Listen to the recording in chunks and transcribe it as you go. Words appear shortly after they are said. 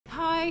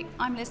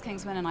I'm Liz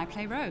Kingsman and I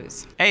play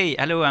Rose. Hey,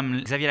 hello,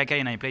 I'm Xavier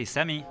Lacaille and I play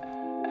Sammy.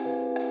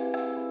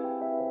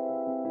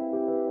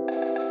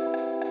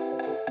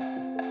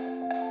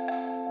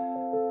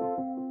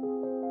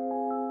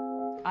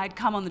 I'd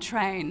come on the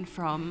train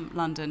from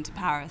London to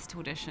Paris to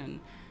audition,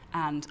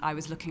 and I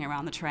was looking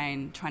around the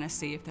train trying to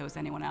see if there was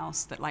anyone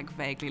else that like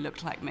vaguely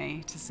looked like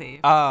me, to see if,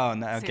 Oh,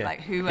 no, okay. see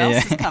like who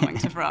else is coming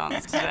to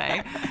France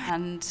today.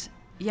 And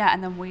yeah,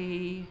 and then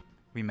we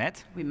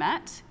met.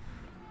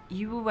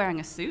 You were wearing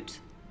a suit.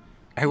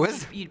 I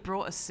was? You'd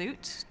brought a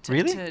suit to,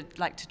 Really?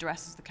 to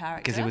dress as the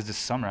character. Because it was the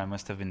summer, I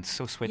must have been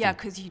so sweaty. Yeah,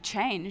 because you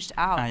changed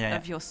out yeah.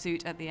 of your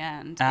suit at the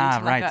end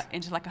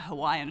into like a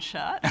Hawaiian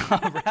shirt.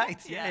 Oh, right.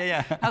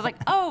 Yeah. I was like,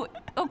 oh,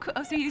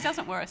 so he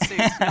doesn't wear a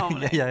suit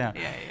normally. yeah.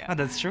 Yeah. Oh,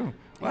 that's true.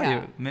 Wow, Yeah.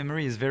 your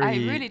memory is very I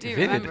really do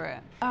vivid. remember it.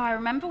 Oh, I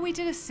remember we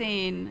did a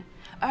scene.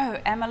 Oh,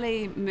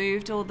 Emily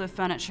moved all the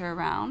furniture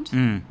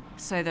around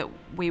so that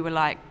we were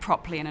like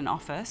properly in an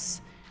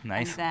office.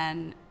 Nice. And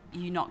then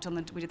you knocked on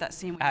we did that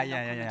scene where you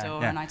knock on the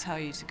door and I tell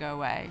you to go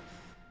away.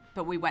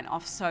 But we went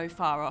off so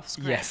far off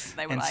script. Yes,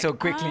 they were and like, so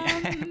quickly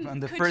on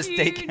the first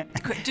take.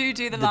 Do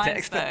the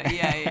lines text. though.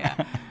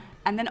 Yeah.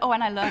 And then,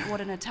 and I learned what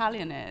an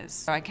Italian is.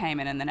 So I came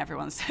in and then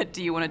everyone said,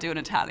 do you want to do an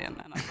Italian?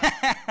 And I was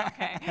like,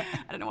 okay,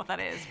 I don't know what that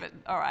is, but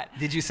all right.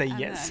 Did you say And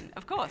yes? then,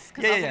 of course,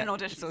 because I was in an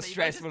audition. So you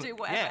stressful. just do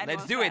whatever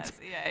Let's do anyone it. says.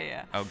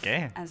 Yeah.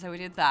 Okay. And so we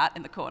did that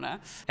in the corner.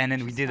 And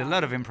then we did a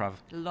lot of improv.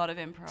 A lot of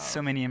improv.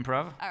 So many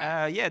improv.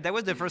 Right. Yeah, that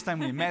was the first time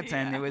we met,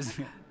 and Yeah. it was.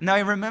 Now I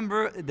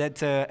remember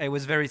that I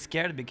was very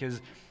scared because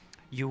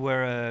you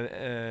were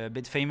a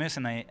bit famous,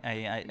 and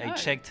I No.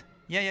 checked.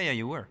 Yeah,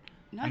 you were.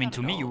 No, I mean, not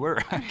to at me all. you were,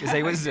 because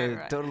I was a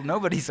Right. total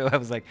nobody. So I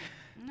was like,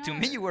 to No.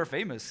 me you were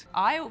famous.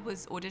 I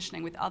was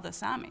auditioning with other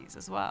Sammys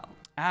as well.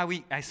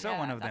 I saw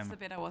one of that's them, the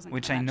bit I wasn't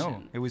which gonna I know.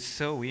 mention. It was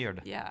so weird.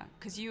 Yeah,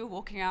 because you were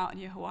walking out in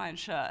your Hawaiian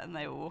shirt and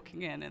they were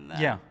walking in the...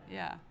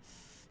 Yeah.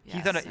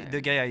 He thought so-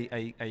 the guy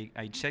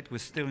I checked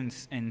was still in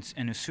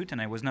a suit, and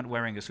I was not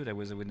wearing a suit. I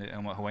was with a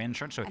Hawaiian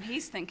shirt. So And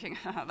he's thinking,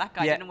 that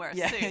guy Yeah, didn't wear a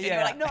yeah, suit. And yeah.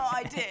 you're like, no,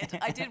 I did.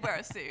 I did wear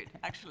a suit,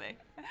 actually.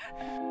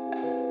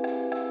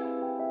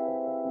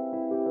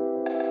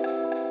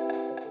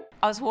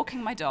 I was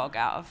walking my dog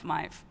out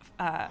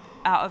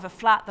of a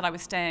flat that I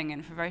was staying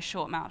in for a very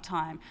short amount of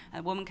time.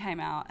 And a woman came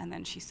out, and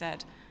then she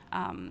said,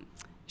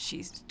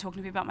 she's talking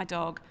to me about my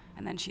dog,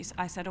 and then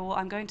I said, oh, well,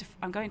 I'm going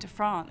to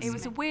France. It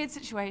was a weird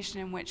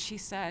situation in which she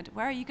said,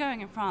 where are you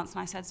going in France?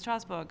 And I said,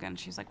 Strasbourg. And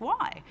she was like,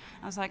 why?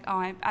 I was like, oh,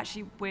 I'm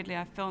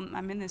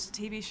in this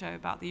TV show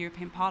about the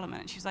European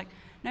Parliament. And she was like,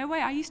 no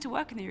way, I used to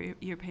work in the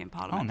European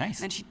Parliament. Oh, nice.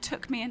 And then she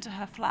took me into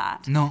her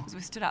flat. No. Because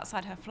we stood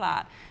outside her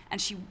flat, and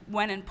she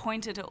went and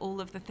pointed at all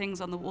of the things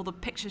on all the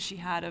pictures she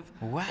had of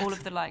What? all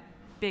of the like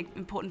big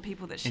important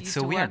people that she It's used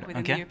so to weird. work with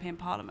in Okay. the European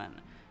Parliament.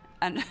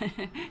 And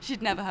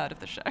she'd never heard of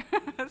the show.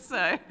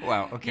 So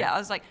Wow, okay. yeah, I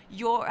was like,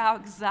 you're our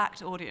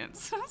exact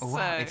audience. Oh,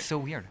 wow, it's so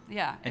weird.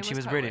 Yeah. And it she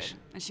was quite British.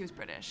 weird. And she was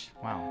British.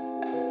 Wow.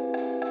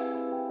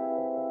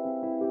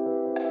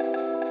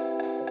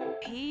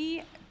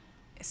 He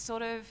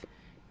sort of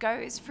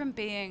goes from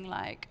being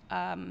like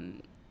a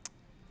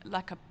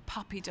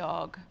puppy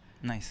dog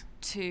Nice.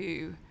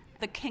 to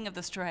the king of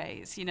the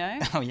strays, you know?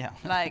 Oh yeah.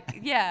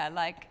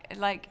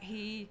 Like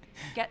he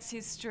gets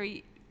his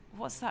street,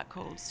 what's that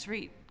called?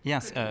 Street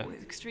Yes.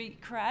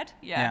 street cred?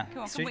 Yeah,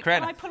 Come on, street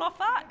can cred. I pull off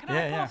that? Can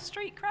I pull Yeah. off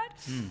street cred?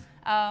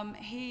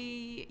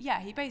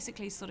 He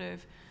basically sort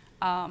of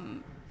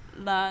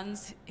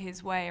learns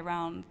his way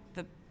around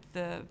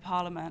the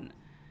parliament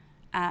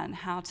and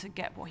how to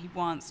get what he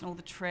wants and all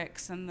the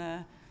tricks and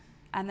then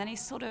he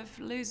sort of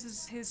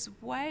loses his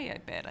way a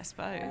bit, I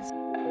suppose.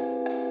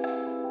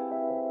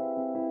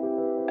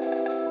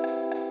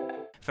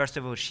 First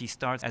of all, she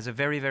starts as a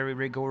very, very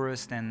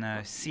rigorous and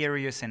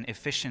serious and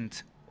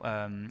efficient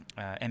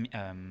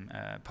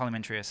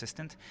parliamentary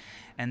assistant,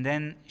 and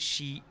then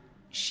she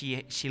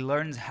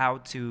learns how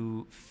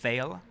to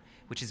fail,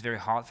 which is very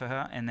hard for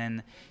her. And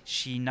then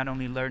she not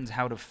only learns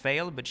how to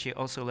fail, but she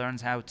also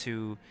learns how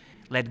to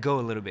let go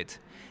a little bit,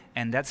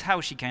 and that's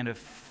how she kind of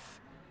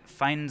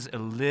finds a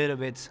little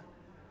bit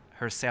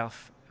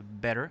herself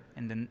better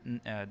in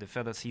the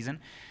further season.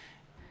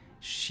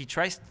 She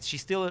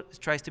still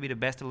tries to be the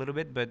best a little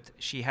bit, but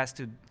she has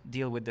to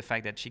deal with the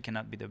fact that she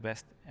cannot be the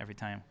best every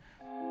time.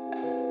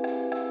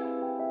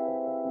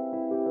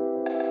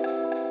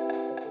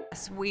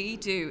 Yes, we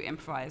do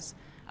improvise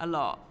a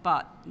lot,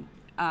 but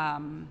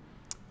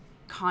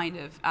kind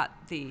of at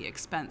the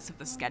expense of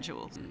the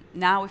schedule.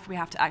 Now, if we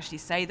have to actually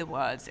say the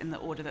words in the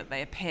order that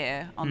they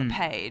appear on the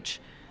page,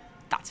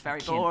 that's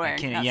very boring.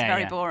 That's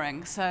very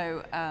boring.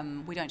 So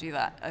we don't do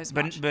that as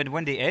much. But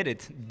when they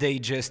edit, they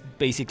just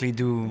basically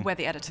do. We're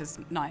the editor's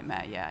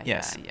nightmare.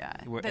 Yes.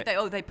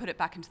 They put it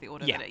back into the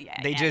order.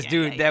 They just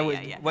do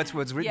that. What's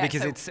written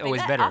because so it's they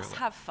always let better. us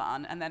have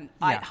fun, and then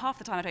half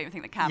the time I don't even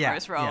think the camera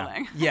is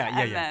rolling.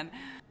 Yeah. Then,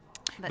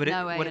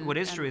 But what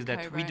is true is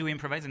that we do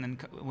improvise, and then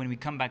when we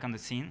come back on the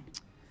scene,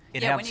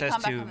 it helps when you us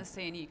come back to. on the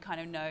scene, you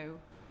kind of know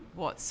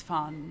what's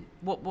fun,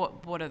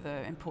 what are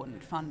the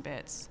important fun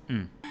bits.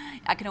 Mm.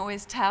 I can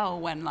always tell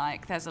when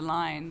like there's a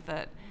line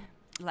that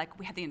like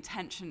we had the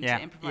intention Yeah.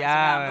 to improvise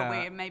Yeah. around, but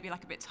we're maybe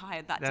like a bit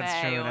tired that That's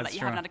day, true, or that's like you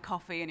true. haven't had a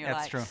coffee and you're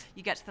That's like, true.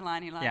 you get to the line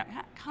and you're like,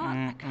 Yeah.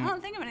 I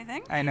can't think of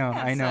anything. I know. So,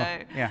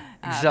 Yeah.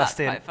 that's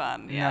Exhausted. quite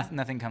fun. Yeah.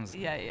 Nothing comes.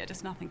 Yeah,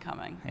 just nothing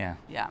coming. Yeah.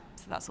 Yeah.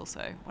 So that's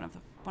also one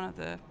of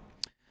the.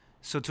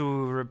 So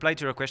to reply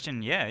to your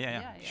question,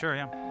 yeah. Sure,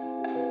 yeah.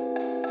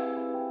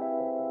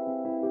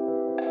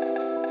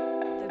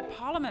 The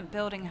Parliament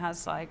building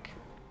has like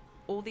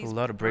all these A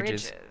lot of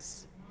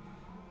bridges.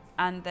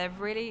 And they're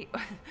really,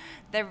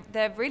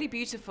 they're really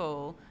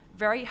beautiful.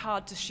 Very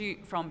hard to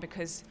shoot from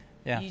because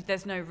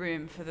there's no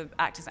room for the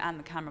actors and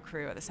the camera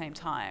crew at the same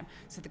time.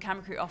 So the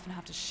camera crew often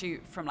have to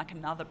shoot from like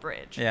another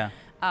bridge. Yeah.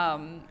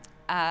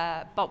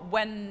 But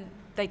when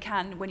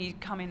you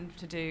come in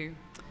to do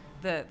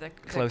the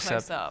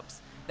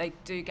close-ups, they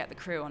do get the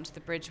crew onto the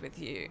bridge with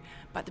you.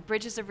 But the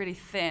bridges are really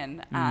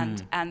thin,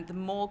 and the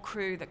more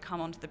crew that come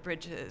onto the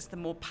bridges, the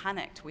more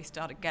panicked we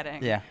started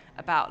getting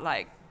about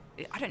like,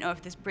 I don't know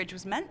if this bridge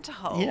was meant to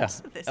hold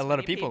this a lot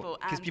of many people,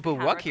 because and people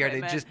camera walk here, they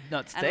equipment. just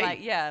not And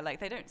stay. like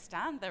they don't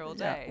stand there all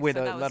day. With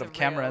So a that was lot of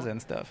cameras real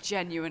and stuff.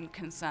 Genuine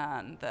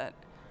concern that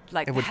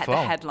like It the would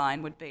fall.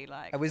 headline would be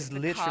like, I was the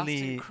literally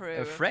cast and crew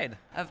afraid.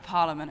 of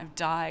Parliament have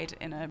died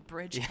in a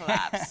bridge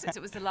collapse. It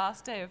was the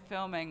last day of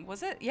filming,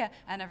 was it? Yeah,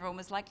 and everyone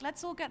was like,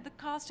 let's all get the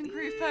cast and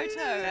crew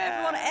photo.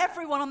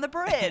 Everyone on the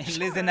bridge.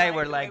 Liz and I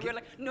were like,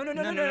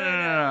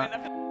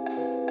 no.